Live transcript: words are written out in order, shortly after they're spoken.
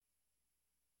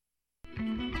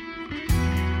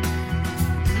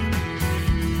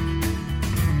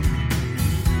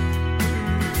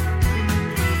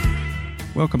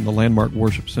Welcome to Landmark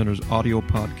Worship Center's audio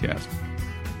podcast.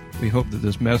 We hope that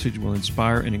this message will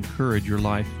inspire and encourage your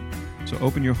life. So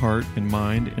open your heart and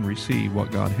mind and receive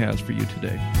what God has for you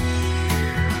today.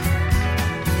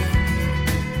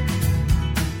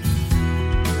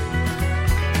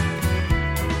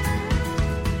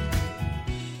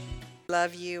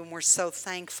 Love you, and we're so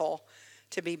thankful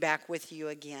to be back with you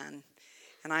again.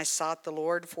 And I sought the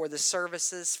Lord for the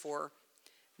services, for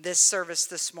this service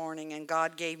this morning, and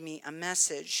God gave me a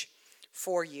message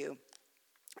for you.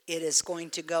 It is going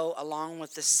to go along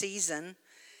with the season,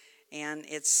 and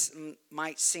it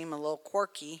might seem a little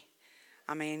quirky.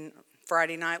 I mean,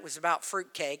 Friday night was about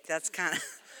fruitcake. That's kind of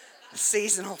a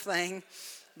seasonal thing,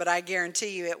 but I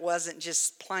guarantee you it wasn't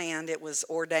just planned. It was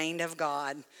ordained of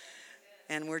God,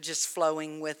 and we're just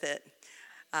flowing with it.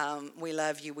 We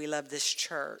love you. We love this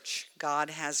church. God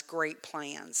has great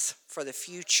plans for the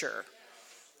future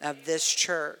of this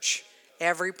church.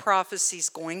 Every prophecy is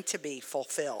going to be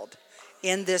fulfilled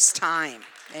in this time.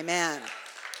 Amen.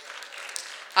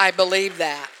 I believe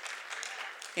that.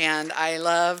 And I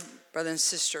love Brother and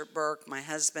Sister Burke. My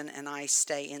husband and I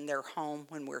stay in their home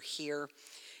when we're here.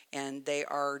 And they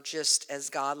are just as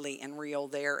godly and real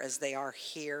there as they are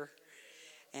here.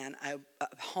 And a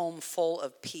home full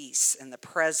of peace and the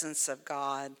presence of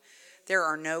God. There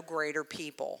are no greater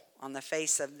people on the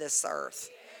face of this earth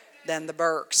than the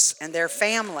Burkes and their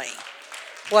family.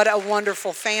 What a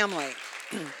wonderful family.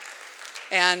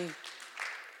 And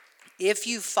if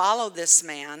you follow this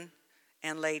man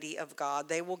and lady of God,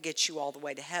 they will get you all the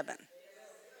way to heaven.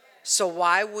 So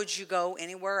why would you go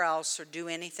anywhere else or do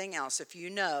anything else if you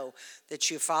know that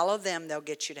you follow them, they'll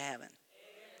get you to heaven?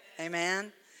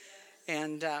 Amen?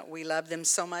 And we love them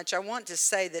so much. I want to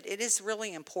say that it is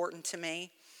really important to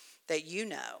me that you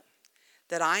know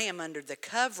that I am under the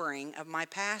covering of my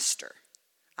pastor.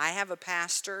 I have a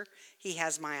pastor. He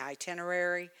has my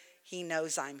itinerary. He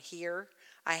knows I'm here.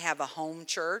 I have a home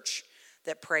church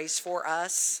that prays for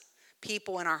us.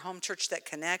 People in our home church that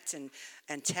connect and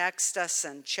text us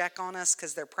and check on us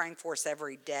because they're praying for us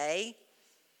every day.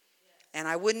 And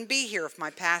I wouldn't be here if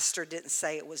my pastor didn't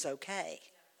say it was okay.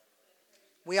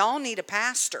 We all need a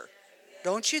pastor.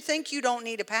 Don't you think you don't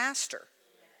need a pastor?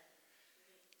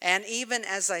 And even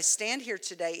as I stand here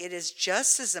today, it is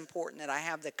just as important that I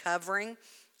have the covering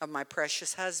of my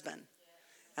precious husband.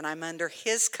 And I'm under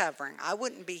his covering. I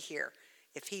wouldn't be here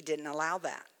if he didn't allow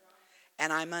that.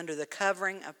 And I'm under the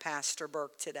covering of Pastor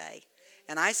Burke today.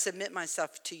 And I submit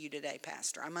myself to you today,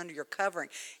 Pastor. I'm under your covering.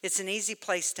 It's an easy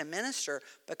place to minister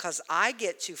because I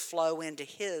get to flow into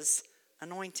his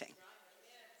anointing.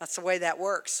 That's the way that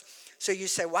works. So you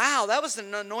say, wow, that was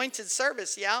an anointed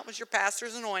service. Yeah, it was your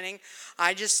pastor's anointing.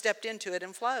 I just stepped into it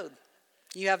and flowed.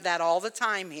 You have that all the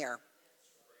time here.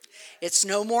 It's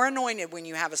no more anointed when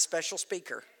you have a special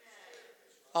speaker.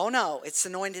 Oh no, it's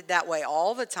anointed that way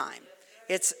all the time.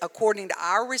 It's according to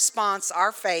our response,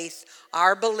 our faith,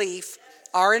 our belief,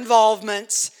 our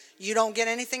involvements. You don't get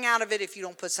anything out of it if you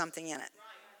don't put something in it.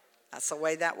 That's the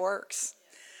way that works.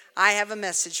 I have a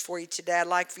message for you today. I'd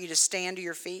like for you to stand to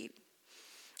your feet.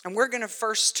 And we're going to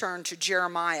first turn to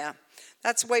Jeremiah.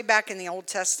 That's way back in the Old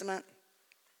Testament.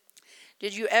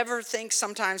 Did you ever think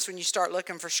sometimes when you start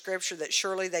looking for scripture that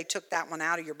surely they took that one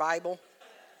out of your Bible?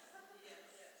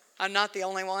 I'm not the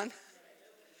only one.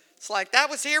 It's like, that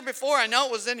was here before. I know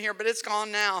it was in here, but it's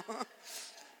gone now.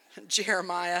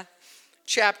 Jeremiah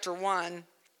chapter 1.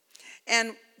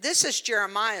 And this is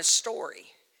Jeremiah's story.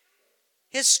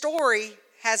 His story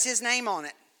has his name on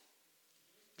it.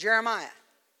 Jeremiah.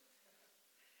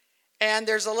 And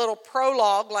there's a little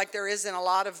prologue like there is in a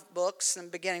lot of books in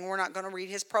the beginning. We're not going to read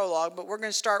his prologue, but we're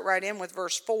going to start right in with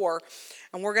verse 4.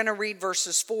 And we're going to read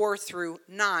verses 4 through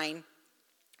 9.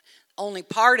 Only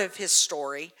part of his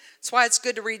story. That's why it's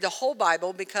good to read the whole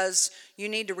Bible, because you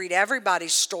need to read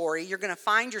everybody's story. You're going to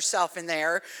find yourself in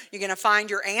there. You're going to find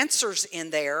your answers in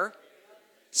there.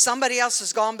 Somebody else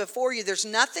has gone before you. There's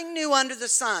nothing new under the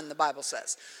sun, the Bible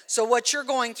says. So what you're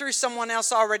going through, someone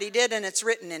else already did, and it's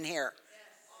written in here.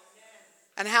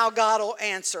 And how God will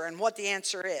answer and what the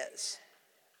answer is.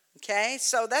 Okay,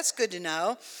 so that's good to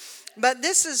know. But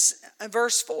this is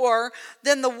verse 4.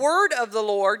 Then the word of the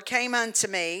Lord came unto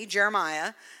me,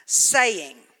 Jeremiah,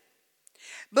 saying,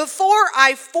 before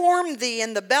I formed thee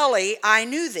in the belly, I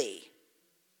knew thee.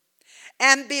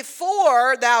 And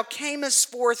before thou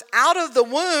camest forth out of the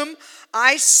womb,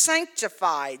 I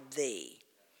sanctified thee.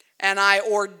 And I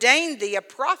ordained thee a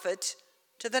prophet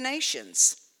to the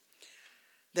nations.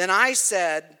 Then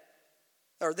said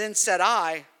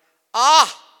I,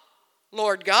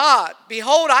 Lord God,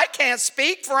 behold, I can't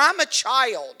speak, for I'm a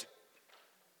child.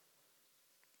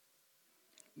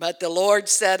 But the Lord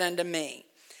said unto me,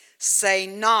 say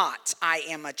not, I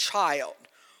am a child.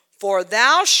 For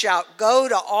thou shalt go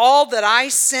to all that I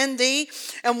send thee,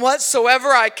 and whatsoever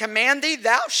I command thee,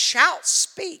 thou shalt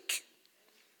speak.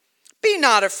 Be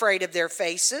not afraid of their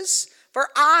faces, for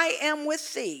I am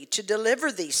with thee to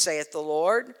deliver thee, saith the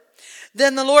Lord.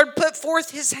 Then the Lord put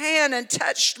forth his hand and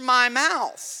touched my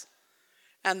mouth.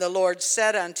 And the Lord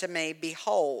said unto me,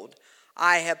 behold,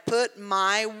 I have put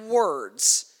my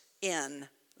words in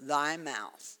thy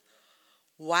mouth.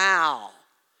 Wow.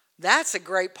 That's a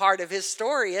great part of his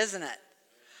story, isn't it?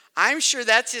 I'm sure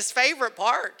that's his favorite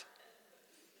part.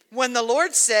 When the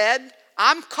Lord said,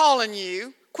 I'm calling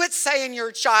you, quit saying you're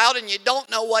a child and you don't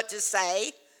know what to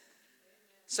say.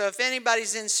 So if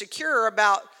anybody's insecure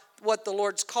about what the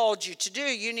Lord's called you to do,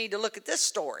 you need to look at this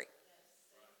story.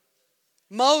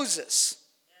 Moses.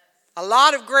 A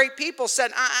lot of great people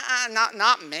said,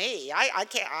 not me.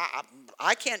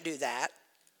 I can't do that.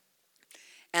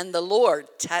 And the Lord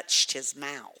touched his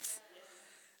mouth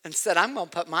and said, I'm going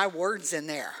to put my words in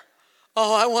there.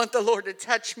 Oh, I want the Lord to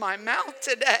touch my mouth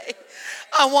today.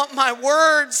 I want my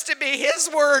words to be his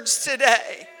words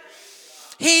today.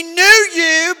 He knew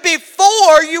you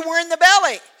before you were in the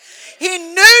belly. He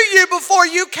knew you before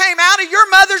you came out of your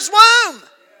mother's womb.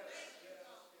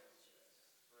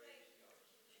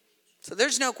 So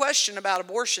there's no question about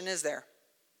abortion, is there?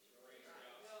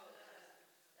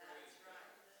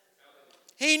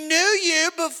 He knew you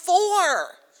before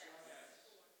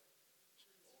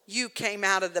you came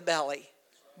out of the belly.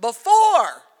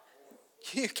 Before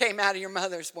you came out of your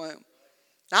mother's womb.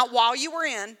 Not while you were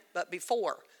in, but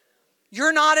before.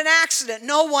 You're not an accident.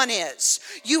 No one is.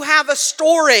 You have a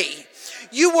story.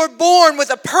 You were born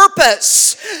with a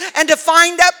purpose. And to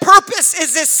find that purpose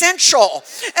is essential.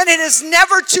 And it is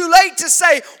never too late to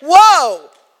say, whoa,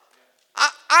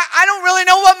 I don't really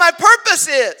know what my purpose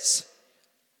is.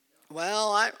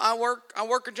 Well, I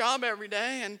work a job every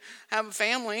day and have a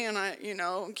family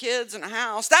and kids and a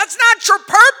house. That's not your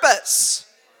purpose.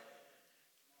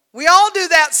 We all do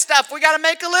that stuff. We got to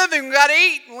make a living. We got to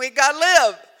eat and we got to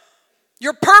live.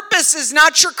 Your purpose is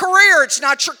not your career. It's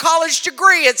not your college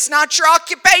degree. It's not your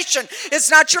occupation.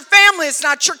 It's not your family. It's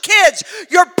not your kids.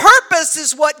 Your purpose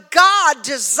is what God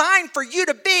designed for you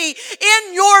to be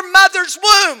in your mother's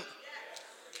womb.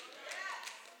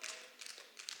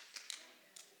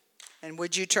 And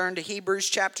would you turn to Hebrews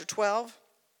chapter 12?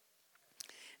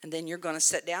 And then you're going to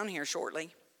sit down here shortly.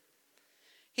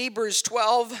 Hebrews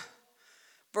 12,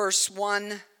 verse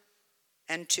 1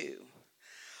 and 2.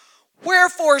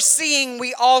 Wherefore, seeing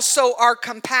we also are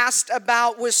compassed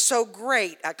about with so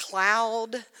great a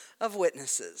cloud of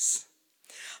witnesses,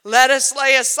 let us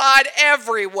lay aside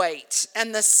every weight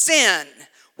and the sin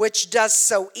which does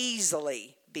so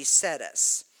easily beset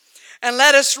us. And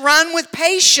let us run with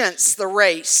patience the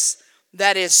race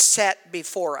that is set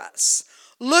before us,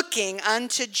 looking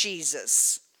unto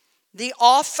Jesus, the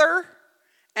author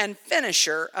and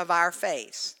finisher of our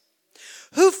faith,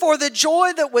 who for the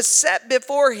joy that was set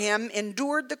before him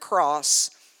endured the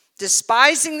cross,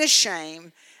 despising the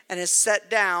shame, and is set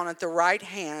down at the right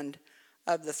hand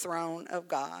of the throne of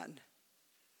God.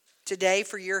 Today,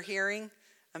 for your hearing,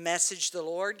 a message the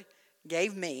Lord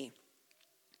gave me,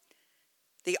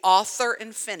 the author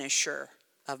and finisher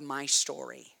of my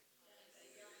story.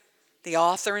 The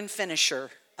author and finisher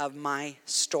of my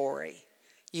story.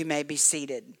 You may be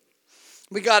seated.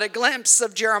 We got a glimpse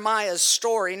of Jeremiah's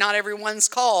story. Not everyone's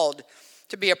called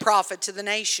to be a prophet to the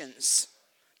nations.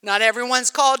 Not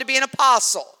everyone's called to be an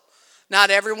apostle.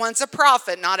 Not everyone's a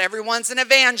prophet. Not everyone's an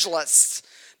evangelist.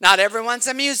 Not everyone's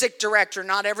a music director.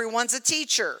 Not everyone's a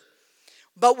teacher.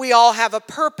 But we all have a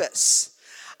purpose.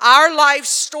 Our life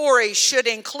story should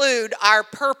include our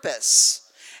purpose.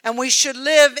 And we should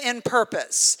live in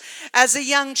purpose. As a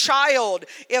young child,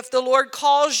 if the Lord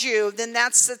calls you, then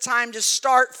that's the time to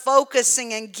start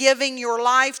focusing and giving your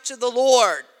life to the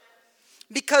Lord.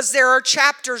 Because there are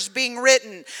chapters being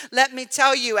written. Let me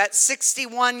tell you, at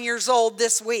 61 years old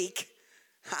this week,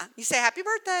 you say happy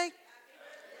birthday.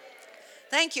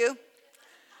 Thank you.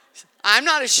 I'm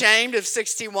not ashamed of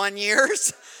 61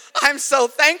 years. I'm so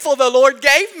thankful the Lord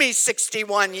gave me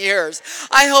 61 years.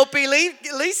 I hope he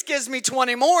at least gives me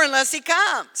 20 more unless he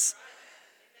comes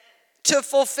to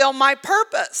fulfill my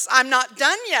purpose. I'm not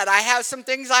done yet. I have some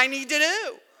things I need to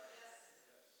do.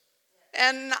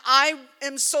 And I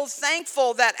am so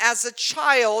thankful that as a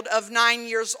child of 9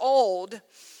 years old,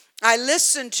 I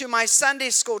listened to my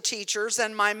Sunday school teachers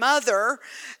and my mother,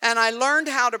 and I learned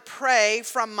how to pray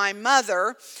from my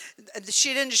mother.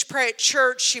 She didn't just pray at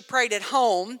church, she prayed at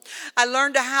home. I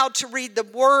learned how to read the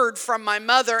word from my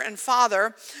mother and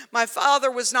father. My father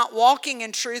was not walking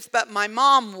in truth, but my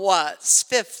mom was,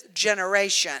 5th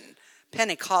generation,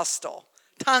 Pentecostal,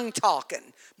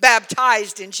 tongue-talking,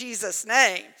 baptized in Jesus'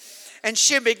 name. And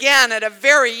she began at a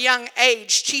very young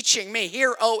age teaching me,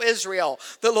 "Hear, O Israel,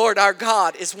 the Lord our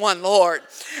God is one Lord."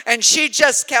 And she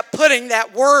just kept putting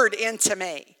that word into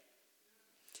me.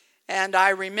 And I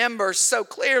remember so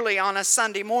clearly on a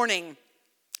Sunday morning,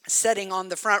 sitting on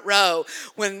the front row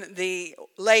when the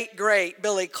late, great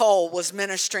Billy Cole was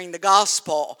ministering the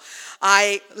gospel.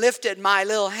 I lifted my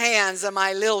little hands and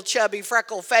my little chubby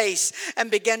freckle face and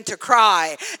began to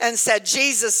cry and said,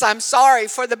 "Jesus, I'm sorry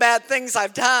for the bad things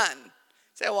I've done."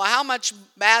 Say, well, how much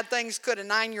bad things could a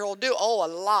 9-year-old do? Oh, a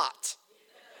lot.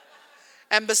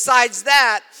 And besides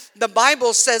that, the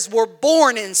Bible says we're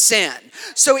born in sin.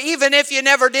 So even if you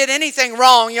never did anything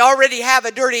wrong, you already have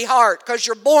a dirty heart because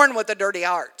you're born with a dirty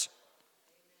heart.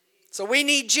 So we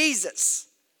need Jesus.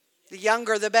 The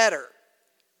younger, the better.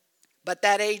 But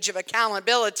that age of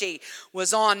accountability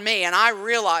was on me. And I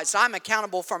realized I'm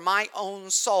accountable for my own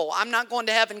soul. I'm not going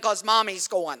to heaven because mommy's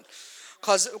going.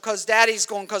 Because daddy's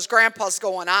going, because grandpa's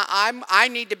going. I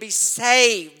need to be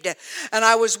saved. And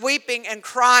I was weeping and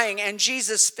crying, and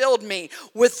Jesus filled me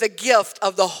with the gift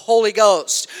of the Holy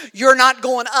Ghost. You're not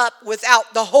going up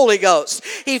without the Holy Ghost.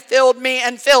 He filled me,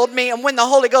 and when the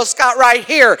Holy Ghost got right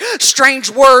here,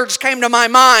 strange words came to my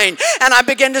mind, and I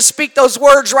began to speak those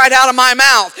words right out of my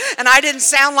mouth. And I didn't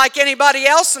sound like anybody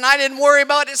else, and I didn't worry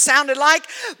about what it sounded like.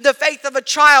 The faith of a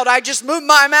child, I just moved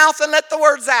my mouth and let the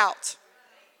words out.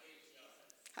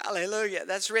 Hallelujah.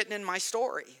 That's written in my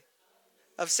story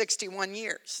of 61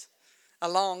 years, a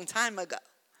long time ago.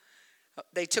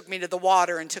 They took me to the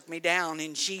water and took me down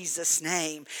in Jesus'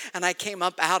 name. And I came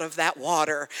up out of that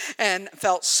water and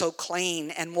felt so clean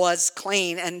and was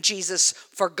clean. And Jesus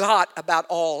forgot about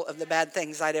all of the bad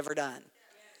things I'd ever done.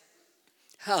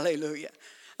 Hallelujah.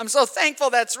 I'm so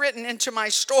thankful that's written into my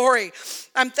story.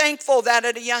 I'm thankful that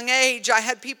at a young age I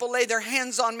had people lay their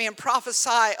hands on me and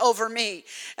prophesy over me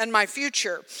and my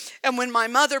future. And when my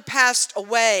mother passed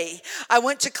away, I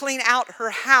went to clean out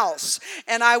her house,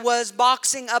 and I was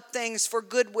boxing up things for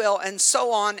Goodwill and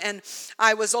so on, and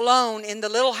I was alone in the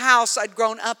little house I'd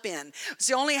grown up in. It was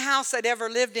the only house I'd ever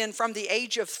lived in from the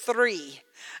age of 3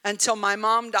 until my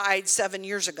mom died 7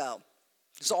 years ago.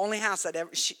 It's the only house I'd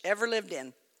ever lived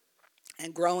in.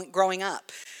 And growing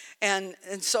up. And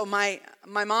so my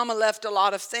mama left a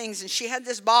lot of things, and she had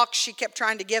this box she kept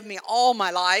trying to give me all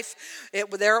my life.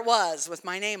 There it was with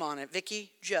my name on it, Vickie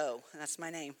Joe. That's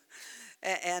my name.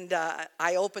 And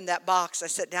I opened that box. I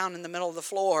sat down in the middle of the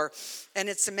floor, and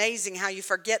it's amazing how you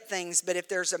forget things, but if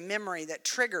there's a memory that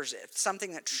triggers it,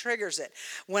 something that triggers it.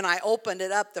 When I opened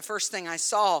it up, the first thing I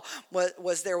saw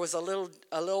was there was a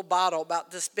little bottle about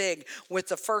this big with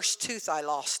the first tooth I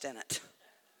lost in it.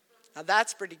 Now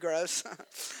that's pretty gross.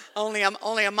 Only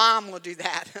a mom will do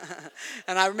that.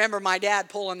 And I remember my dad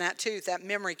pulling that tooth. That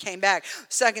memory came back.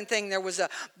 Second thing, there was a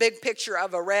big picture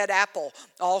of a red apple,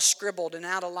 all scribbled and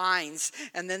out of lines.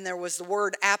 And then there was the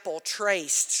word apple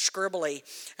traced, scribbly,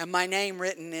 and my name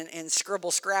written in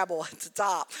scribble scrabble at the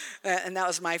top. And that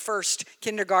was my first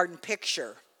kindergarten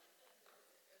picture.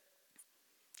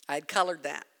 I'd colored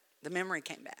that. The memory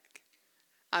came back.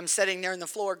 I'm sitting there on the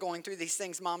floor going through these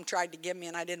things Mom tried to give me,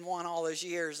 and I didn't want all those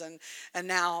years, and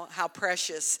now how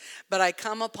precious. But I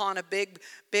come upon a big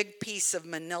piece of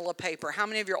manila paper. How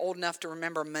many of you are old enough to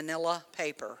remember manila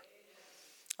paper?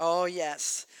 Oh,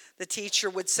 yes. The teacher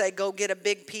would say, go get a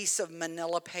big piece of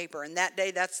manila paper. And that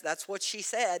day, that's what she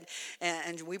said.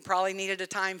 And we probably needed a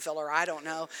time filler. I don't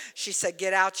know. She said,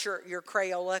 get out your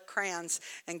Crayola crayons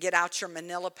and get out your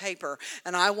manila paper.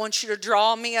 And I want you to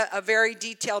draw me a very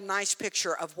detailed, nice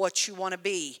picture of what you want to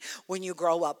be when you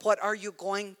grow up. What are you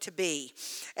going to be?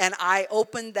 And I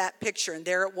opened that picture, and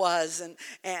there it was.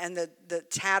 And the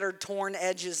tattered, torn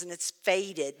edges, and it's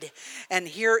faded. And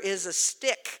here is a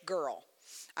stick girl.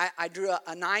 I drew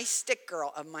a nice stick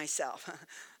girl of myself.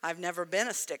 I've never been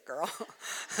a stick girl,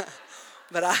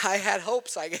 but I had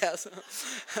hopes, I guess.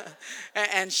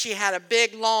 And she had a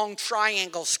big, long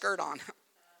triangle skirt on.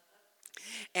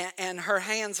 And her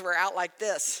hands were out like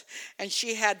this. And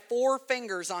she had 4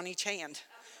 fingers on each hand.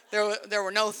 There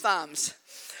were no thumbs.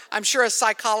 I'm sure a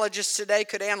psychologist today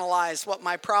could analyze what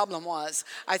my problem was.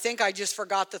 I think I just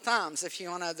forgot the thumbs, if you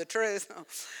want to know the truth.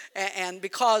 And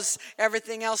because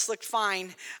everything else looked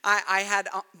fine, I had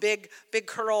big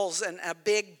curls and a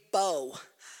big bow,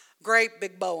 great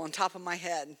big bow on top of my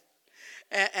head.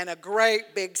 and a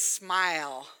great big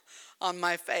smile on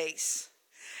my face.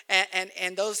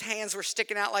 And those hands were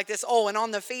sticking out like this. Oh, and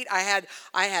on the feet, I had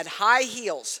high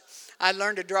heels. I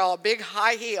learned to draw a big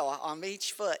high heel on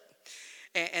each foot.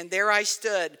 And there I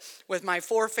stood with my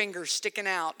four fingers sticking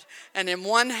out. And in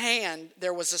one hand,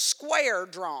 there was a square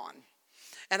drawn.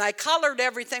 And I colored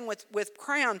everything with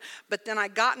crayon, but then I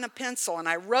got in a pencil and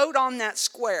I wrote on that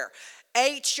square,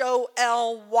 HOLY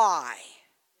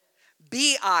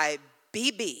BIBBLE.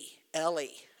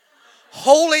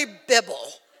 Holy Bible.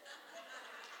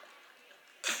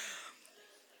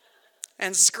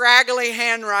 And scraggly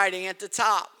handwriting at the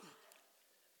top.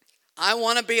 I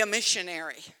want to be a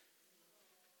missionary.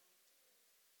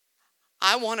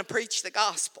 I want to preach the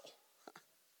gospel.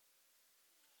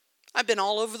 I've been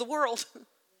all over the world.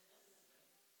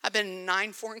 I've been in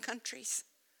 9 foreign countries.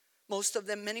 Most of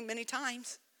them many, many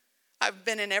times. I've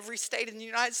been in every state in the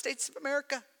United States of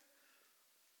America.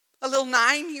 A little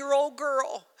 9-year-old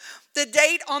girl. The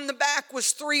date on the back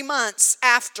was 3 months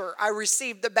after I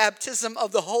received the baptism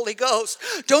of the Holy Ghost.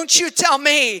 Don't you tell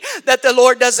me that the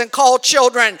Lord doesn't call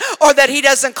children or that He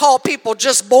doesn't call people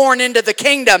just born into the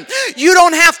kingdom. You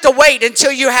don't have to wait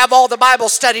until you have all the Bible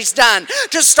studies done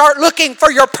to start looking for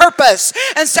your purpose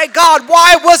and say, God,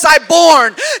 why was I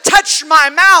born? Touch my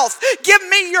mouth. Give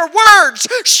me your words.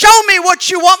 Show me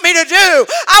what you want me to do.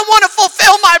 I want to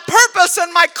fulfill my purpose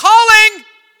and my calling.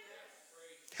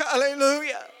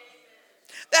 Hallelujah.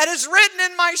 That is written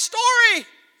in my story.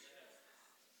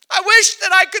 I wish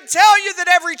that I could tell you that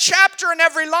every chapter and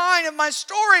every line of my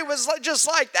story was just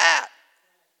like that.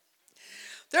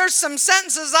 There's some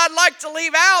sentences I'd like to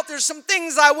leave out. There's some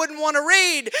things I wouldn't want to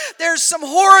read. There's some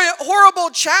horrible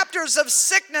chapters of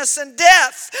sickness and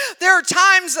death. There are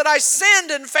times that I sinned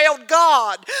and failed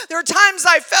God. There are times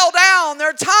I fell down. There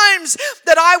are times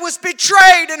that I was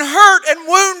betrayed and hurt and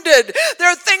wounded. There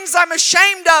are things I'm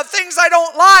ashamed of, things I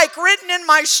don't like, written in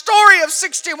my story of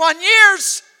 61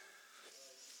 years.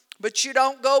 But you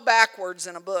don't go backwards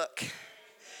in a book.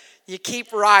 You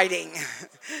keep writing.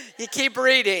 You keep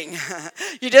reading.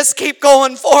 You just keep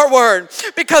going forward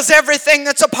because everything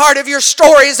that's a part of your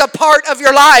story is a part of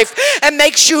your life and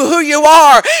makes you who you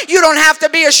are. You don't have to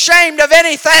be ashamed of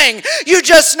anything. You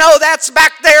just know that's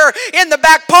back there in the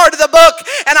back part of the book,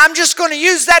 and I'm just going to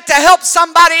use that to help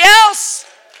somebody else.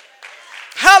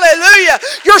 Hallelujah.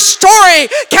 Your story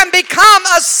can become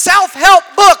a self-help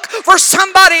book for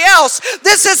somebody else.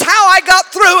 This is how I got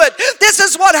through it. This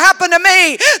is what happened to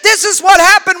me. This is what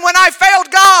happened when I failed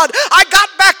God. I got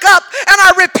back up and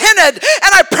I repented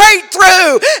and I prayed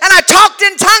through and I talked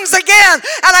in tongues again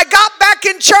and I got back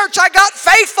in church. I got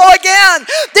faithful again.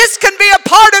 This can be a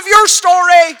part of your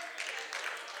story.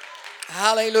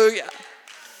 Hallelujah.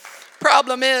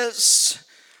 Problem is,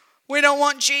 we don't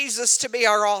want Jesus to be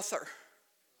our author.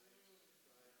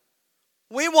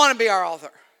 We want to be our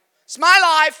author. It's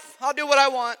my life. I'll do what I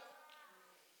want.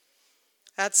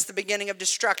 That's the beginning of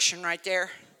destruction right there.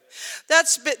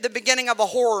 That's the beginning of a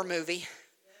horror movie,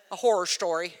 a horror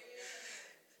story.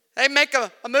 They make a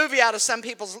movie out of some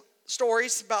people's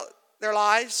stories about their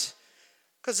lives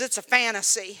because it's a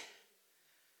fantasy.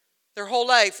 Their whole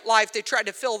life they tried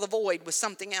to fill the void with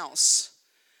something else.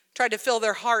 Tried to fill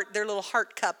their heart, their little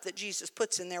heart cup that Jesus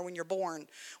puts in there when you're born,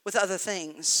 with other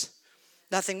things.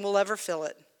 Nothing will ever fill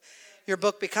it. Your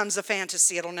book becomes a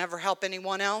fantasy. It'll never help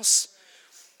anyone else.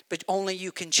 But only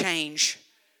you can change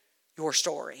your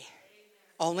story.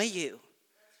 Only you.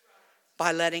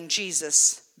 By letting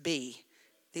Jesus be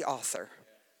the author.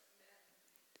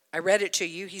 I read it to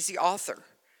you. He's the author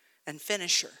and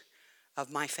finisher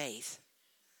of my faith.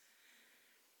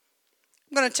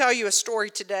 I'm going to tell you a story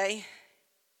today.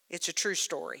 It's a true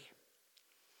story.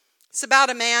 It's about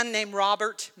a man named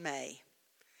Robert May.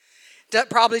 That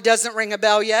probably doesn't ring a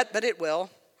bell yet, but it will.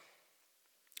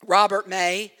 Robert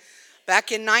May,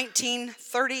 back in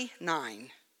 1939,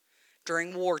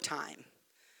 during wartime,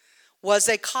 was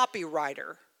a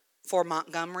copywriter for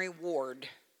Montgomery Ward.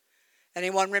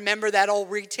 Anyone remember that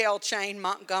old retail chain,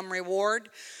 Montgomery Ward?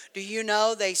 Do you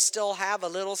know they still have a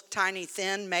little tiny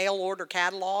thin mail order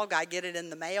catalog? I get it in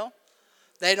the mail.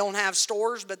 They don't have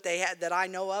stores, but they had that I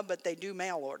know of, but they do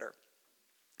mail order.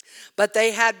 But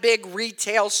they had big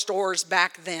retail stores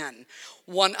back then,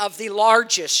 one of the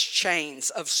largest chains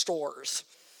of stores.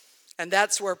 And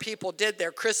that's where people did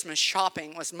their Christmas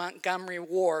shopping, was Montgomery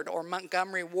Ward or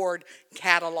Montgomery Ward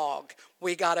catalog.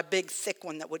 We got a big thick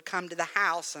one that would come to the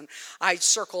house, and I'd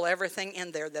circle everything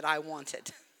in there that I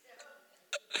wanted.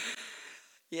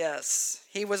 Yes,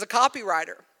 he was a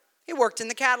copywriter. He worked in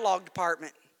the catalog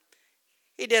department.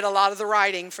 He did a lot of the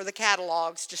writing for the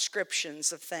catalogs,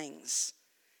 descriptions of things.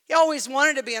 He always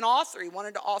wanted to be an author. He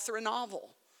wanted to author a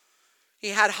novel. He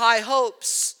had high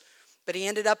hopes, but he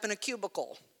ended up in a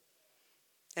cubicle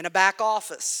in a back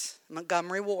office,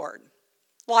 Montgomery Ward.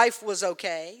 Life was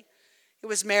okay. He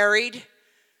was married.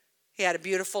 He had a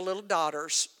beautiful little daughter,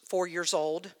 4 years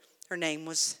old. Her name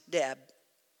was Deb.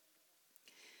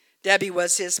 Debbie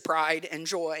was his pride and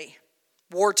joy.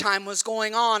 Wartime was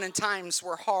going on and times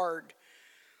were hard.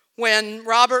 When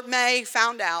Robert May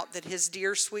found out that his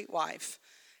dear sweet wife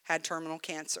had terminal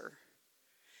cancer.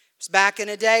 It was back in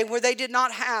a day where they did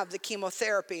not have the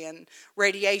chemotherapy and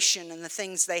radiation and the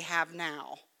things they have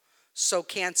now. So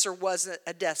cancer was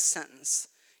a death sentence,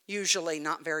 usually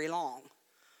not very long.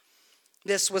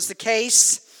 This was the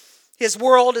case. His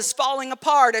world is falling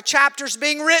apart. A chapter's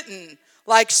being written,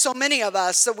 like so many of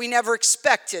us, that we never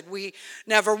expected, we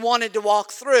never wanted to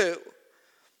walk through.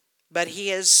 But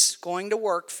he is going to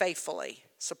work faithfully,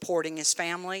 supporting his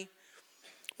family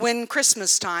when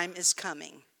Christmas time is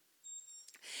coming.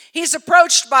 He's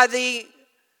approached by the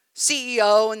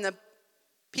CEO and the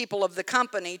people of the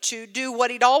company to do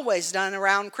what he'd always done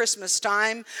around Christmas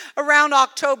time. Around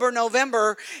October,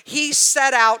 November, he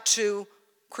set out to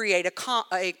create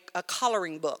a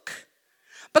coloring book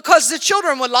because the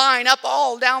children would line up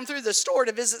all down through the store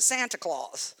to visit Santa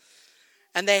Claus.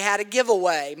 And they had a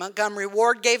giveaway. Montgomery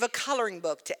Ward gave a coloring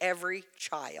book to every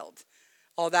child.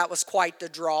 Oh, that was quite the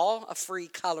draw, a free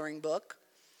coloring book.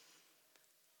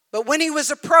 But when he was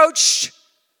approached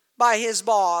by his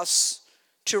boss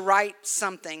to write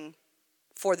something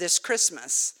for this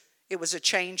Christmas, it was a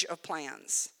change of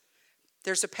plans.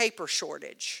 There's a paper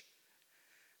shortage.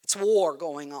 It's war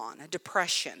going on, a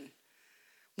depression.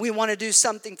 We want to do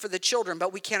something for the children,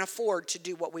 but we can't afford to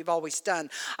do what we've always done.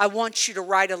 I want you to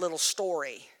write a little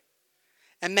story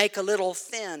and make a little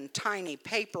thin, tiny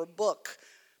paper book,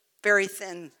 very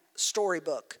thin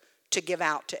storybook to give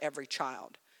out to every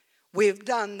child. We've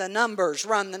done the numbers,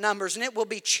 run the numbers, and it will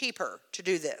be cheaper to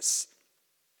do this.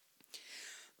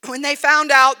 When they found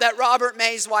out that Robert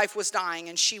May's wife was dying,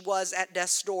 and she was at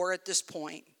death's door at this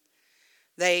point,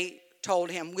 they told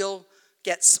him, we'll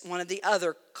get one of the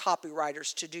other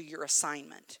copywriters to do your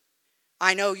assignment.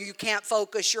 I know you can't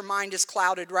focus. Your mind is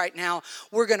clouded right now.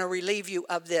 We're going to relieve you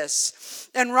of this.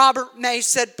 And Robert May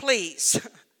said, please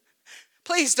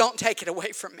don't take it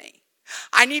away from me.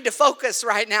 I need to focus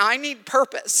right now. I need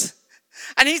purpose.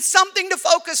 I need something to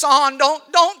focus on.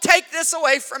 Don't take this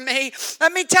away from me.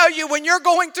 Let me tell you, when you're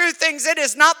going through things, it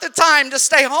is not the time to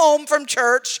stay home from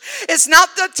church. It's not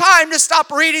the time to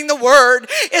stop reading the word.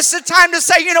 It's the time to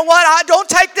say, you know what? Don't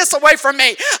take this away from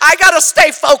me. I got to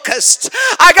stay focused.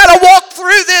 I got to walk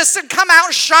through this and come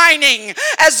out shining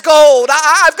as gold.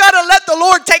 I've got to let the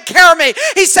Lord take care of me.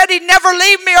 He said he'd never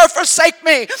leave me or forsake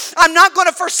me. I'm not going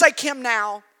to forsake him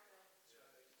now.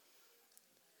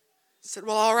 I said,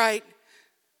 well, all right.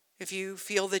 If you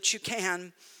feel that you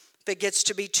can, if it gets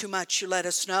to be too much, you let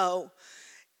us know.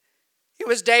 He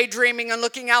was daydreaming and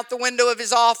looking out the window of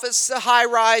his office, a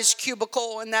high-rise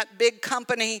cubicle in that big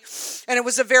company. And it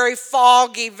was a very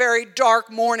foggy, very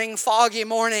dark morning, foggy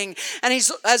morning. And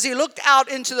as he looked out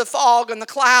into the fog and the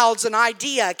clouds, an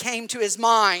idea came to his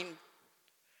mind.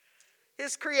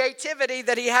 His creativity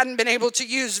that he hadn't been able to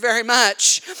use very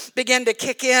much began to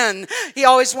kick in. He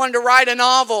always wanted to write a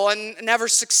novel and never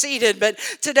succeeded. But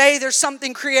today there's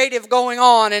something creative going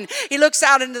on. And he looks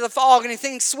out into the fog and he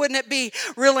thinks, wouldn't it be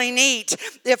really neat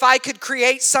if I could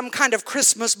create some kind of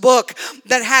Christmas book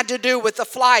that had to do with the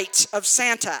flight of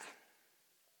Santa?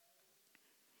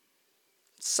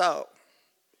 So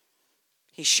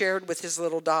he shared with his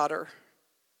little daughter,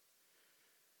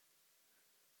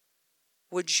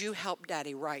 would you help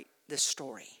Daddy write this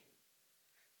story?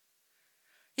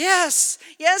 Yes,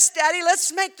 Daddy,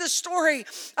 let's make the story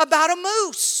about a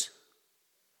moose.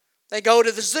 They go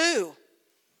to the zoo.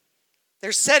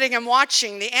 They're sitting and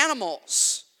watching the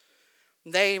animals.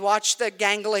 They watch the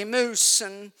gangly moose,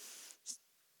 and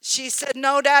she said,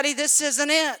 no, Daddy, this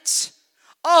isn't it.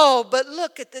 Oh, but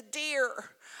look at the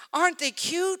deer. Aren't they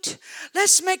cute?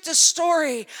 Let's make the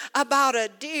story about a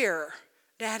deer,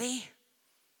 Daddy.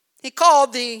 He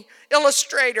called the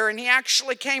illustrator, and he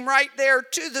actually came right there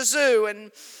to the zoo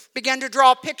and began to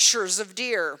draw pictures of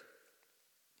deer.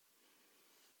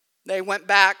 They went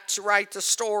back to write the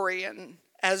story, and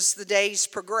as the days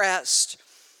progressed,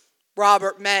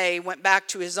 Robert May went back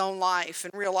to his own life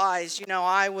and realized,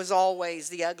 I was always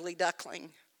the ugly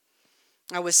duckling.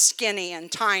 I was skinny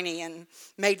and tiny and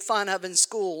made fun of in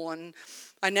school, and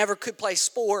I never could play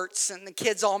sports, and the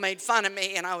kids all made fun of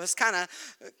me, and I was kind of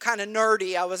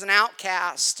nerdy. I was an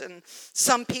outcast, and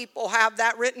some people have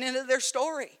that written into their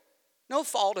story. No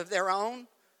fault of their own,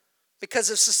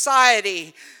 because of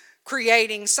society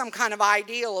creating some kind of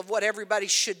ideal of what everybody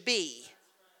should be.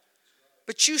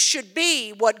 But you should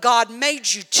be what God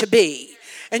made you to be.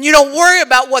 And you don't worry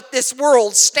about what this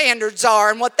world's standards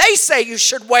are and what they say you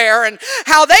should wear and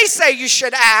how they say you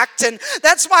should act. And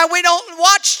that's why we don't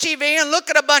watch TV and look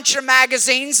at a bunch of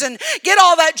magazines and get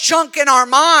all that junk in our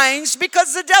minds,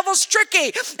 because the devil's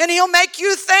tricky and he'll make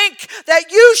you think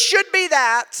that you should be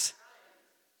that.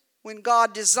 When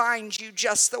God designed you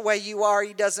just the way you are,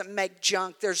 he doesn't make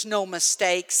junk. There's no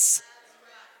mistakes.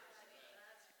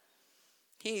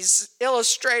 He's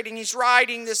illustrating, he's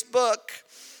writing this book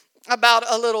about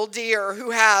a little deer who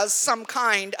has some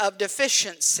kind of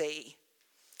deficiency.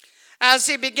 As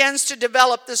he begins to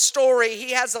develop the story,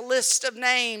 he has a list of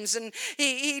names, and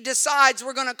he decides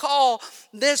we're going to call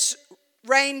this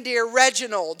reindeer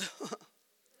Reginald.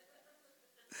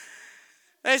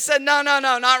 They said, no,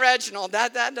 not Reginald.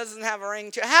 That doesn't have a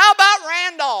ring to it. How about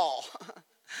Randall?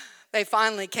 They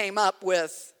finally came up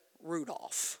with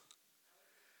Rudolph.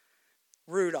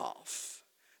 Rudolph.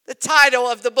 The title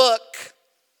of the book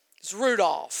is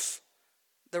Rudolph,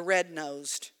 the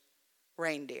Red-Nosed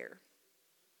Reindeer.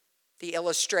 The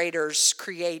illustrators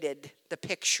created the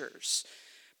pictures,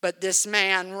 but this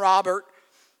man, Robert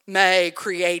May,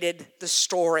 created the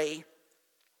story.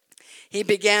 He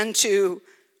began to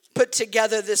put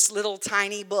together this little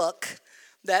tiny book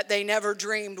that they never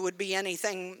dreamed would be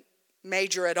anything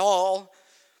major at all,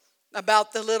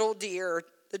 about the little deer.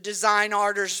 The design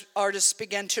artists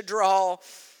began to draw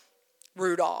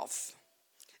Rudolph.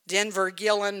 Denver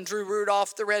Gillen drew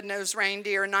Rudolph the Red-Nosed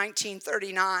Reindeer in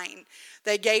 1939.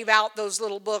 They gave out those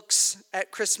little books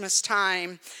at Christmas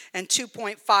time, and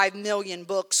 2.5 million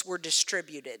books were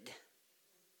distributed.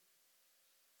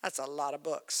 That's a lot of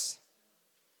books.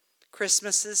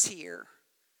 Christmas is here,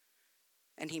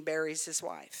 and he buries his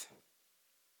wife.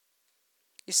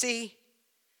 You see,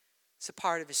 it's a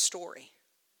part of his story.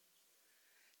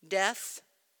 Death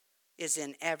is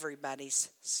in everybody's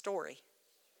story.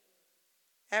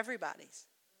 Everybody's.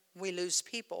 We lose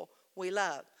people we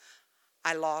love.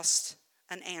 I lost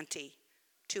an auntie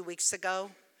 2 weeks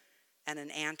ago and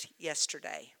an aunt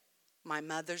yesterday. My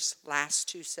mother's last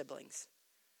two siblings.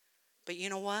 But you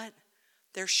know what?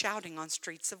 They're shouting on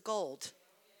streets of gold.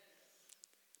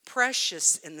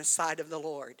 Precious in the sight of the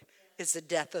Lord is the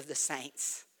death of the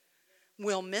saints.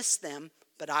 We'll miss them,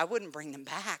 but I wouldn't bring them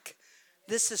back.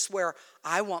 This is where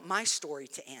I want my story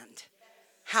to end.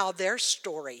 How their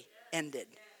story ended.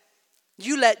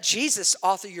 You let Jesus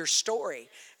author your story,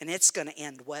 and it's going to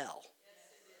end well.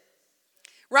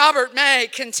 Robert May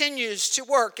continues to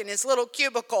work in his little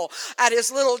cubicle at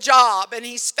his little job, and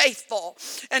he's faithful.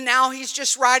 And now he's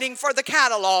just writing for the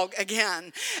catalog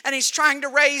again. And he's trying to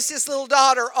raise his little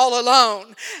daughter all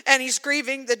alone, and he's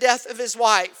grieving the death of his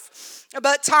wife.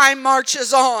 But time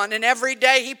marches on, and every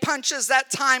day he punches that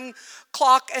time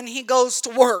clock and he goes to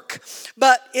work.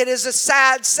 But it is a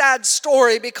sad, sad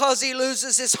story because he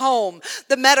loses his home.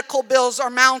 The medical bills are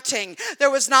mounting. There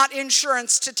was not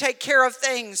insurance to take care of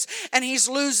things, and he's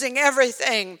losing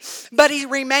everything. But he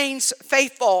remains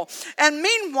faithful. And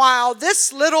meanwhile,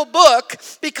 this little book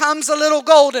becomes a little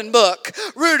golden book,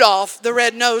 Rudolph the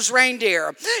Red-Nosed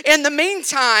Reindeer. In the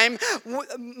meantime,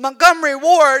 Montgomery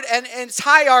Ward and its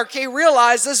hierarchy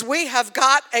realizes we have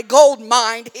got a gold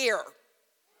mine here.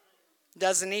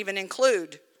 Doesn't even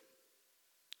include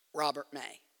Robert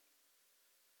May,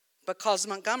 because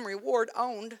Montgomery Ward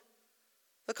owned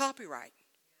the copyright.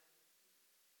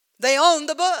 They own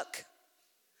the book.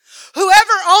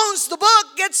 Whoever owns the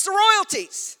book gets the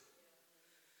royalties.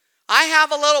 I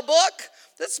have a little book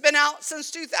that's been out since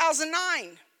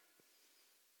 2009.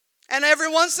 And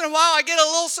every once in a while I get a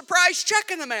little surprise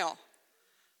check in the mail.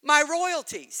 My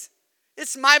royalties.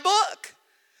 It's my book.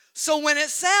 So when it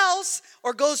sells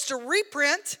or goes to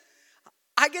reprint,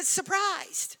 I get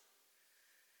surprised.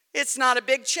 It's not a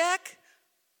big check,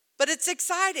 but it's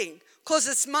exciting because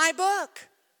it's my book.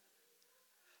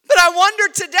 But I wonder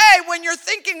today, when you're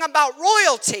thinking about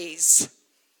royalties,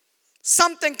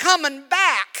 something coming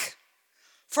back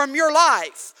from your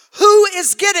life, who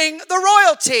is getting the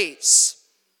royalties?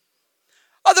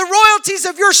 Are the royalties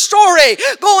of your story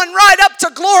going right up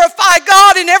to glorify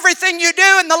God in everything you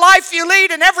do, in the life you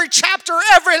lead, in every chapter,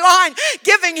 every line,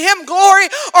 giving him glory?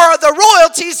 Or are the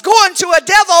royalties going to a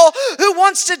devil who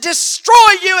wants to destroy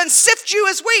you and sift you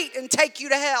as wheat and take you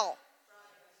to hell?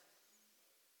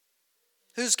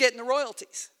 Who's getting the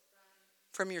royalties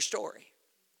from your story?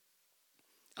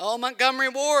 Oh, Montgomery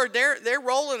Ward, they're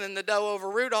rolling in the dough over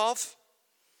Rudolph.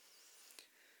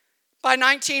 By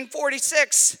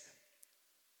 1946,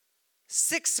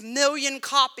 6 million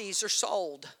copies are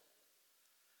sold.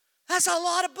 That's a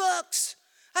lot of books.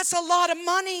 That's a lot of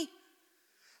money.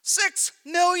 6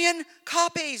 million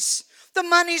copies. The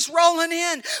money's rolling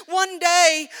in. One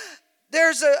day,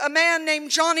 there's a man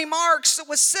named Johnny Marks that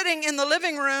was sitting in the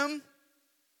living room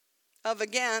of,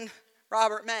 again,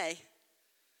 Robert May,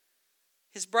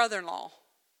 his brother-in-law,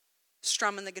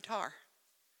 strumming the guitar.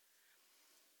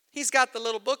 He's got the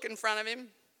little book in front of him,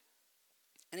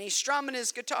 and he's strumming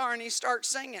his guitar, and he starts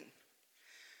singing.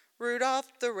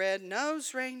 Rudolph the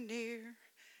red-nosed reindeer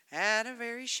had a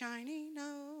very shiny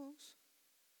nose.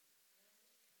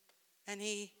 And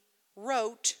he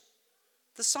wrote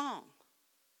the song.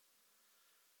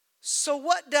 So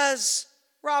what does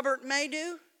Robert May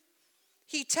do?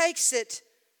 He takes it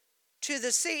to the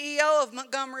CEO of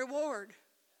Montgomery Ward.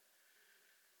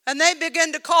 And they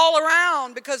begin to call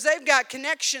around because they've got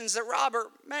connections that Robert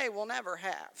May will never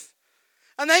have.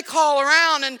 And they call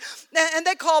around and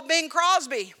they call Bing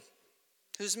Crosby,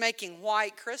 who's making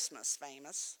White Christmas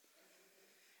famous.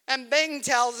 And Bing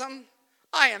tells them,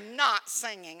 I am not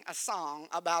singing a song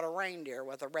about a reindeer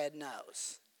with a red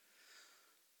nose.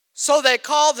 So they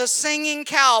call the singing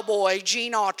cowboy,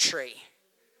 Gene Autry,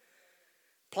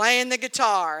 playing the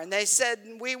guitar. And they said,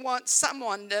 we want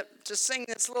someone to sing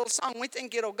this little song. We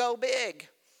think it'll go big.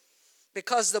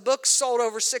 Because the book sold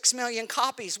over 6 million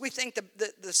copies. We think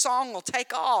the song will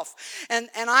take off. And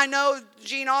I know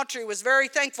Gene Autry was very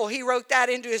thankful he wrote that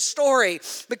into his story.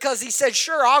 Because he said,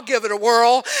 sure, I'll give it a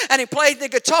whirl. And he played the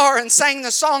guitar and sang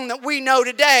the song that we know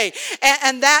today.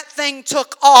 And that thing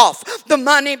took off. The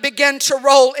money began to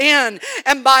roll in.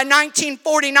 And by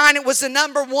 1949, it was the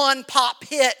 #1 pop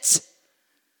hit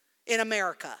in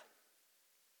America.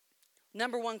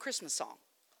 #1 Christmas song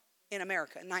in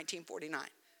America in 1949.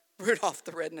 Rudolph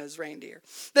the Red-Nosed Reindeer.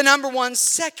 The #1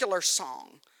 secular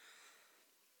song.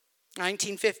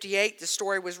 1958, the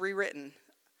story was rewritten.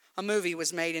 A movie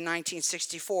was made in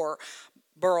 1964,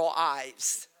 Burl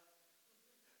Ives.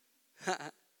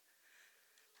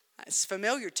 It's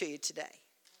familiar to you today.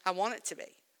 I want it to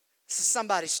be. This is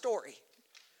somebody's story.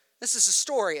 This is a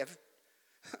story of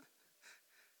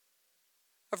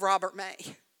Robert May.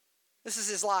 This is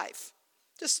his life.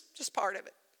 Just part of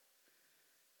it.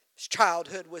 His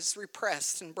childhood was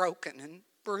repressed and broken and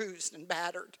bruised and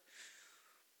battered.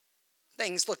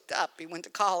 Things looked up. He went to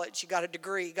college. He got a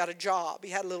degree. He got a job. He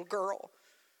had a little girl,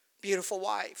 beautiful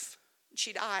wife.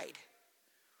 She died.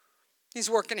 He's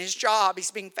working his job. He's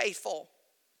being faithful.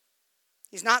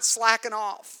 He's not slacking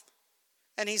off.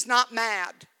 And he's not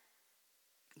mad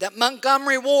that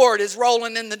Montgomery Ward is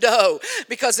rolling in the dough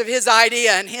because of his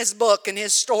idea and his book and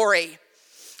his story.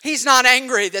 He's not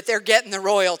angry that they're getting the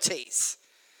royalties.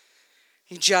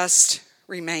 He just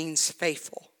remains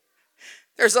faithful.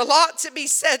 There's a lot to be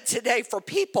said today for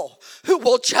people who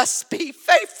will just be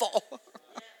faithful.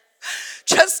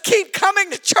 Just keep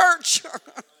coming to church.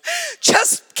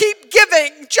 Just keep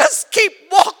giving. Just keep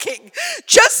walking.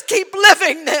 Just keep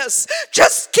living this.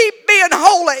 Just keep being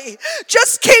holy.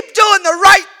 Just keep doing the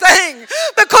right thing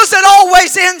because it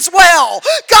always ends well.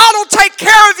 God will take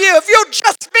care of you if you'll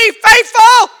just be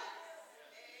faithful.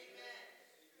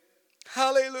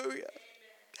 Hallelujah.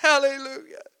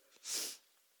 Hallelujah.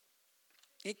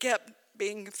 He kept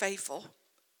being faithful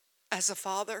as a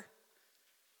father,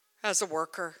 as a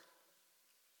worker.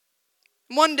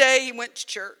 One day he went to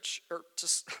church,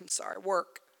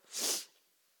 work.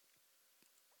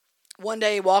 One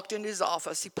day he walked into his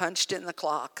office. He punched in the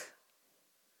clock.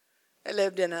 They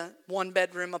lived in a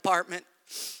 1-bedroom apartment,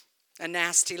 a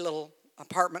nasty little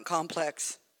apartment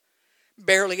complex,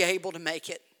 barely able to make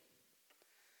it.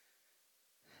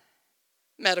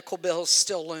 Medical bills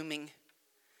still looming.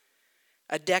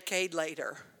 A decade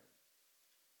later,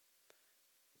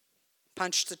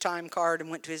 punched the time card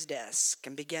and went to his desk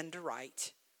and began to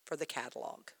write for the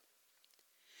catalog.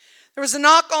 There was a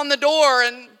knock on the door,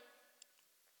 and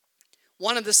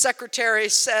one of the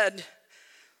secretaries said,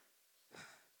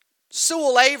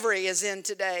 Sewell Avery is in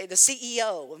today, the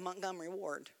CEO of Montgomery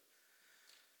Ward.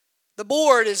 The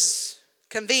board is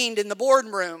convened in the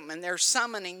boardroom, and they're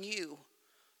summoning you.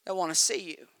 They want to see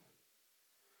you.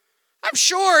 I'm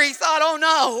sure he thought, oh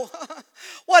no,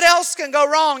 what else can go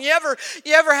wrong? You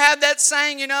ever have that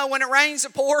saying, when it rains,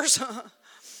 it pours?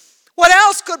 What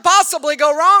else could possibly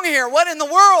go wrong here? What in the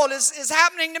world is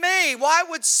happening to me? Why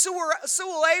would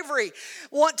Sewell Avery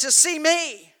want to see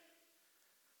me?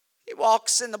 He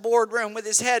walks in the boardroom with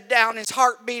his head down, his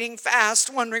heart beating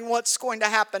fast, wondering what's going to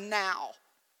happen now.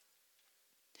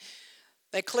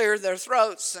 They clear their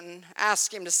throats and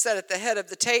ask him to sit at the head of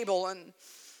the table. And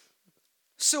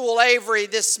Sewell Avery,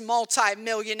 this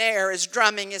multi-millionaire, is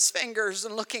drumming his fingers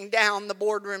and looking down the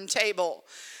boardroom table.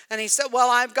 And he said, well,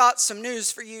 I've got some news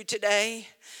for you today.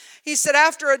 He said,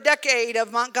 after a decade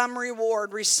of Montgomery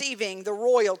Ward receiving the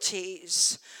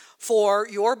royalties for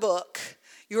your book,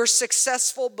 your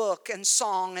successful book and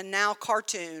song and now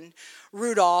cartoon,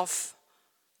 Rudolph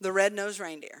the Red-Nosed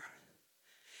Reindeer,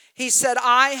 he said,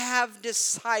 I have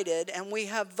decided and we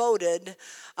have voted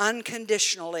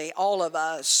unconditionally, all of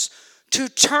us, to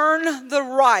turn the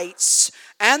rights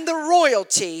and the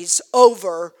royalties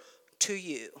over to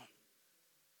you.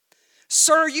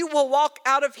 Sir, you will walk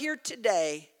out of here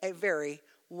today a very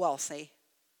wealthy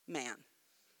man.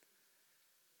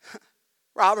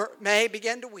 Robert May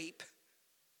began to weep.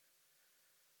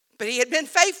 But he had been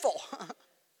faithful.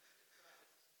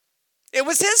 It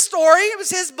was his story. It was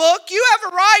his book. You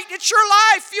have a right. It's your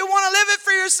life. You want to live it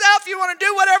for yourself. You want to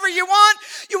do whatever you want.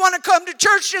 You want to come to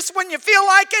church just when you feel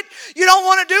like it. You don't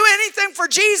want to do anything for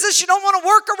Jesus. You don't want to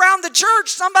work around the church.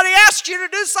 Somebody asks you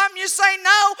to do something, you say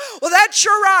no. Well, that's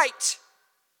your right.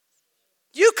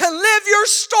 You can live your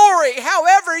story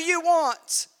however you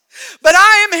want. But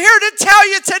I am here to tell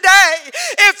you today,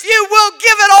 if you will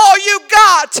give it all you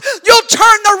got, you'll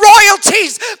turn the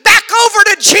royalties back over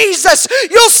to Jesus.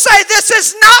 You'll say, this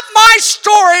is not my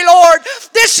story, Lord.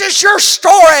 This is your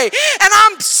story. And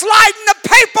I'm sliding the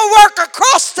paperwork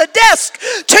across the desk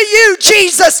to you,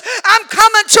 Jesus. I'm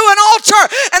coming to an altar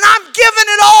and I'm giving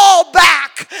it all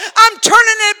back. I'm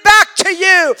turning it back to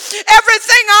you.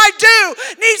 Everything I do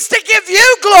needs to give you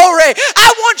glory.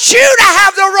 I want you to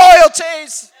have the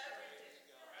royalties.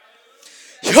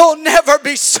 You'll never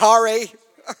be sorry.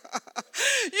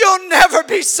 You'll never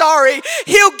be sorry.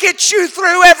 He'll get you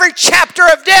through every chapter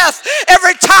of death.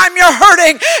 Every time you're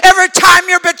hurting. Every time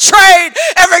you're betrayed.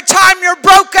 Every time you're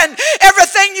broken.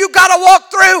 Everything you got to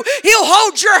walk through. He'll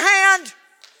hold your hand.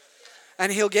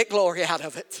 And he'll get glory out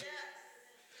of it.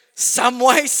 Some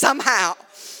way, somehow.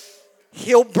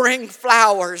 He'll bring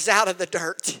flowers out of the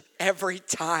dirt every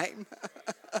time.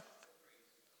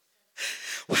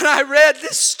 When I read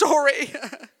this story,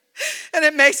 and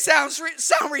it may sound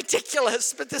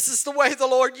ridiculous, but this is the way the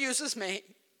Lord uses me.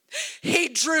 He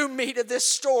drew me to this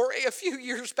story a few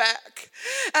years back.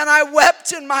 And I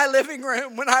wept in my living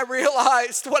room when I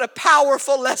realized what a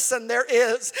powerful lesson there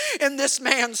is in this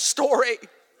man's story.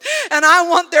 And I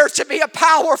want there to be a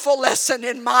powerful lesson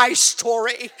in my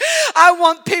story. I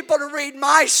want people to read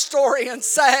my story and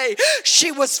say,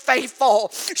 she was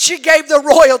faithful. She gave the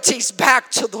royalties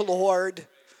back to the Lord.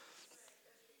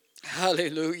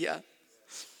 Hallelujah.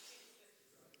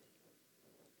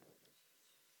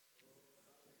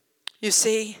 You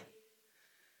see,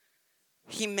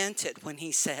 he meant it when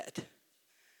he said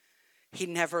he'd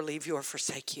never leave you or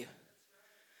forsake you.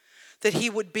 That he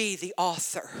would be the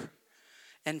author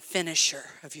and finisher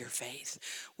of your faith.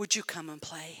 Would you come and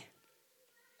play?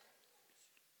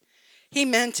 He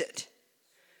meant it.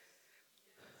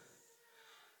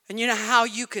 And you know how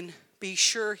you can be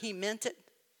sure he meant it?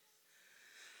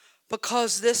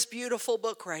 Because this beautiful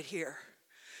book right here,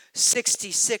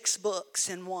 66 books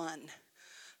in one,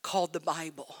 called the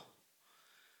Bible,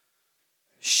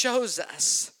 shows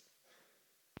us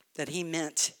that he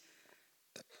meant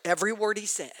every word he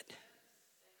said.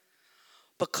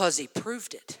 Because he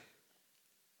proved it.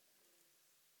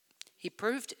 He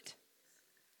proved it.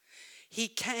 He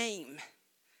came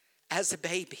as a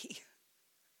baby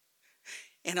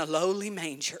in a lowly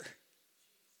manger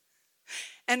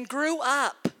and grew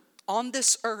up on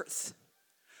this earth.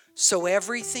 So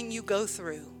everything you go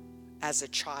through as a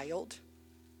child,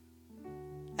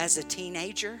 as a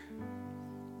teenager,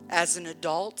 as an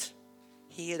adult,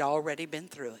 he had already been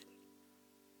through it.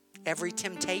 Every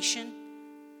temptation,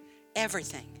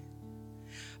 everything.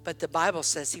 But the Bible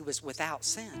says he was without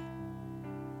sin.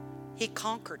 He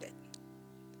conquered it.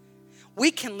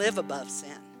 We can live above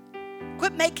sin.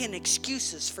 Quit making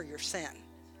excuses for your sin.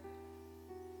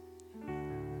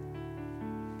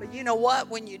 But you know what?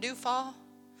 When you do fall,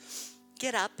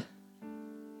 get up.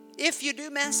 If you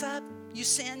do mess up, you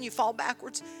sin, you fall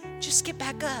backwards, just get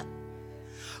back up.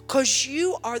 Because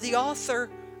you are the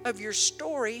author of your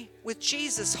story with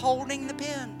Jesus holding the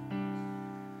pen.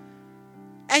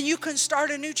 And you can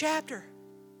start a new chapter.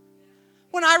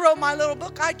 When I wrote my little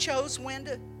book, I chose when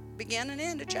to begin and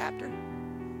end a chapter.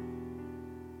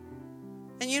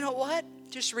 And you know what?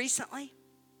 Just recently,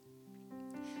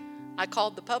 I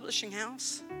called the publishing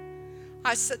house.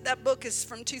 I said, that book is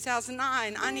from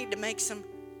 2009. I need to make some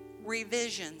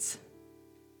revisions.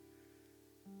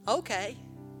 Okay,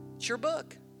 it's your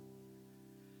book.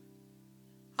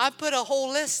 I put a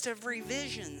whole list of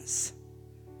revisions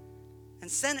and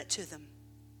sent it to them.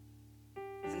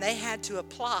 And they had to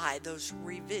apply those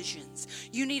revisions.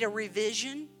 You need a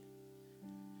revision?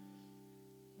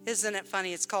 Isn't it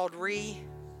funny? It's called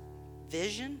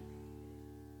revision.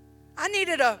 I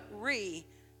needed a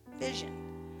revision.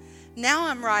 Now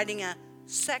I'm writing a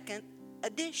second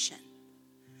edition.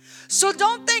 So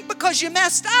don't think because you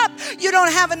messed up, you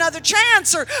don't have another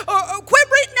chance, or quit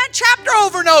reading that chapter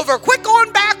over and over. Quit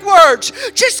going backwards.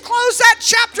 Just close that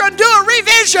chapter and do a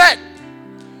revision.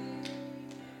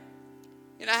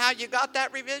 You know how you got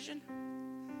that revision?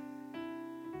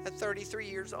 At 33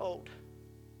 years old,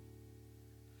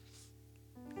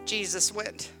 Jesus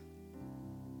went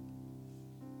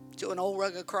to an old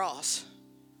rugged cross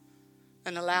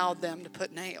and allowed them to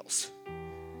put nails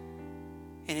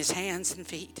in his hands and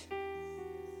feet,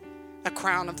 a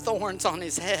crown of thorns on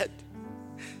his head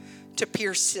to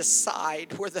pierce his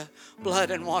side where the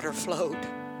blood and water flowed.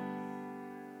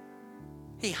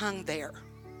 He hung there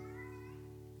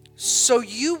so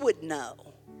you would know,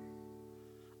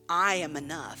 I am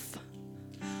enough.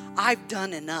 I've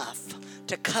done enough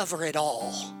to cover it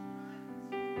all.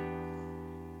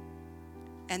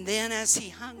 And then as he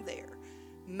hung there,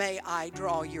 may I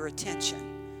draw your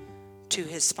attention to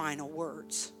his final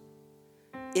words.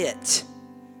 It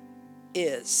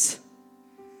is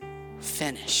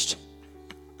finished.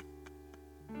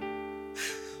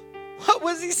 What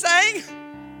was he saying?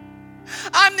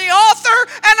 I'm the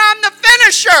author and I'm the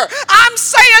finisher. I'm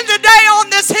saying today on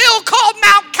this hill called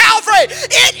Mount Calvary,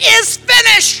 it is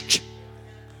finished.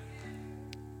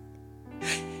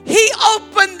 He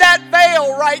opened that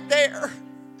veil right there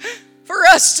for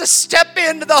us to step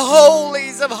into the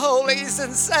holies of holies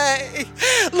and say,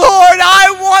 Lord,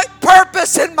 I want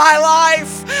purpose in my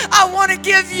life. I want to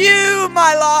give you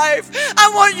my life. I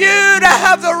want you to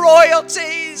have the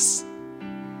royalties.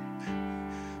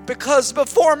 Because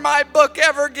before my book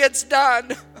ever gets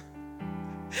done,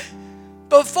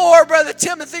 before, Brother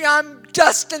Timothy, I'm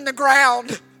dust in the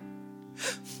ground,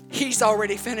 he's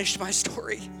already finished my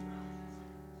story.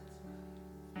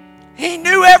 He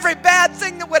knew every bad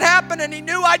thing that would happen, and he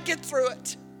knew I'd get through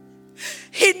it.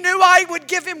 He knew I would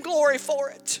give him glory for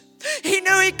it. He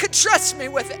knew he could trust me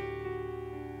with it.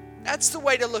 That's the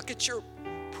way to look at your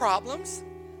problems,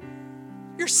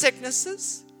 your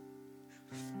sicknesses,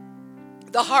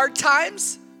 the hard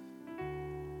times.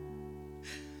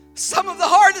 Some of the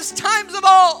hardest times of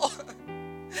all,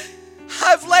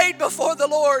 I've laid before the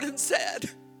Lord and said,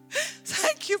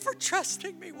 thank you for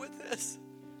trusting me with this.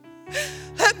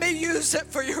 Let me use it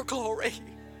for your glory.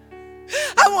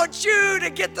 I want you to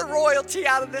get the royalty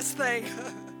out of this thing.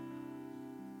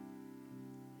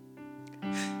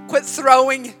 Quit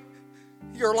throwing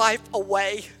your life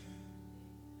away.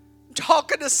 I'm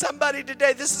talking to somebody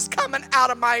today. This is coming out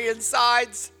of my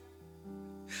insides.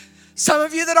 Some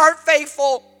of you that aren't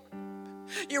faithful,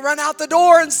 you run out the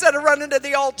door instead of running to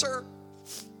the altar.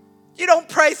 You don't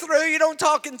pray through. You don't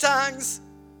talk in tongues.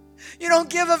 You don't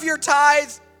give of your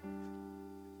tithe.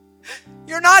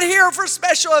 You're not here for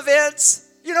special events.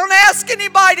 You don't ask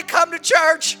anybody to come to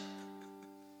church.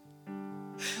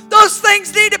 Those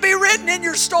things need to be written in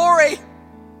your story.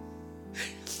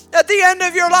 At the end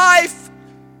of your life,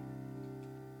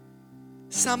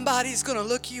 somebody's going to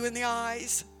look you in the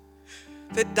eyes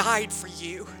that died for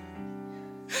you,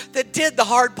 that did the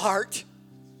hard part.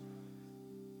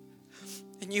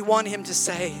 And you want him to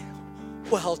say,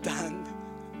 well done.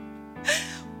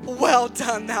 Well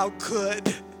done, thou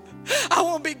good. I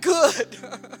want to be good.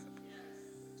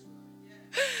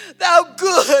 Thou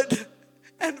good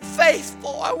and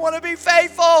faithful. I want to be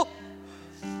faithful.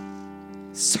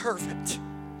 Servant.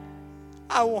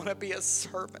 I want to be a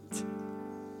servant.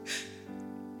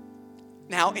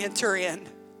 Now enter in,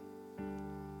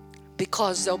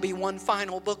 because there'll be one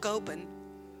final book open.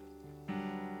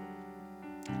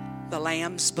 The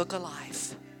Lamb's Book of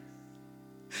Life.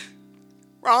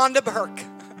 Rhonda Burke.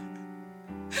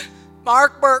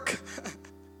 Mark Burke,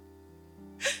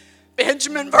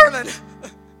 Benjamin Vernon.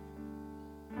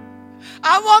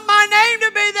 I want my name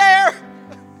to be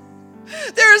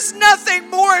there. There's nothing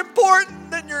more important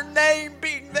than your name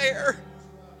being there.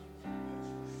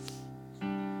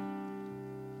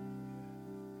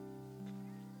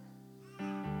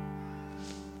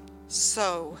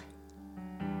 So,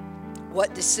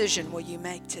 what decision will you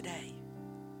make today?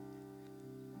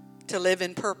 To live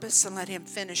in purpose and let him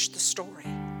finish the story?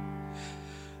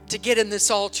 To get in this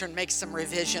altar and make some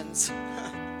revisions.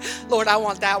 Lord, I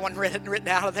want that one written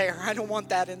out of there. I don't want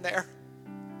that in there.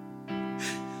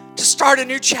 To start a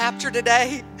new chapter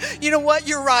today. You know what?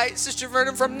 You're right, Sister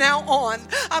Vernon. From now on,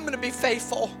 I'm going to be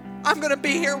faithful. I'm going to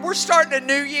be here. We're starting a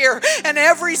new year. And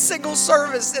every single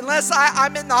service, unless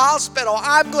I'm in the hospital,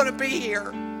 I'm going to be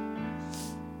here.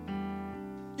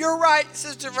 You're right,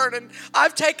 Sister Vernon.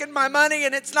 I've taken my money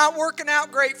and it's not working out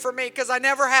great for me because I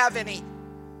never have any.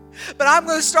 But I'm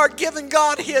going to start giving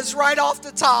God his right off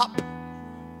the top.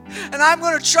 And I'm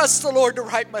going to trust the Lord to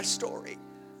write my story.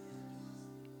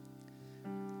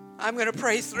 I'm going to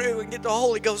pray through and get the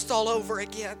Holy Ghost all over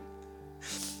again.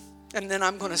 And then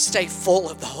I'm going to stay full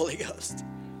of the Holy Ghost.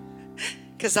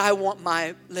 Because I want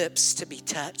my lips to be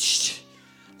touched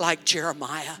like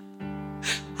Jeremiah.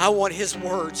 I want his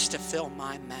words to fill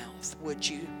my mouth. Would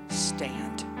you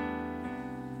stand?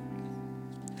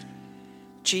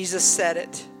 Jesus said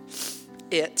it.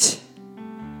 It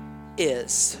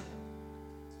is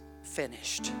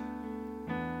finished.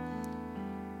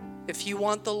 If you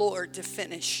want the Lord to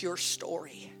finish your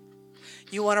story,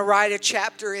 you want to write a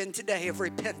chapter in today of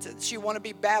repentance, you want to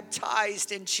be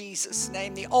baptized in Jesus'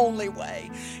 name, the only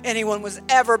way anyone was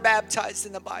ever baptized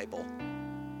in the Bible.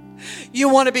 You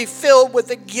want to be filled with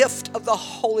the gift of the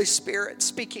Holy Spirit,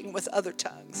 speaking with other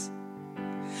tongues.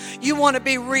 You want to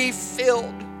be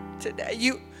refilled today.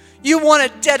 You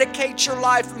want to dedicate your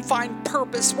life and find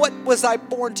purpose. What was I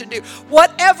born to do?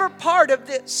 Whatever part of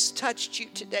this touched you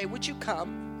today, would you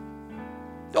come?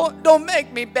 Don't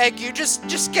make me beg you.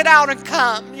 Just get out and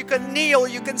come. You can kneel,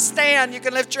 you can stand, you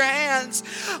can lift your hands.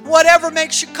 Whatever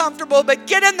makes you comfortable, but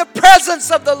get in the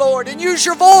presence of the Lord and use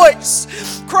your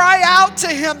voice. Cry out to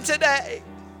Him today.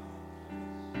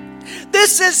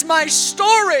 This is my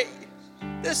story.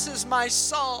 This is my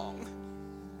song.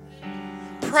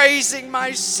 Praising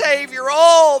my Savior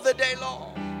all the day long.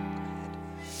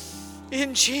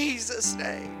 In Jesus'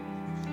 name.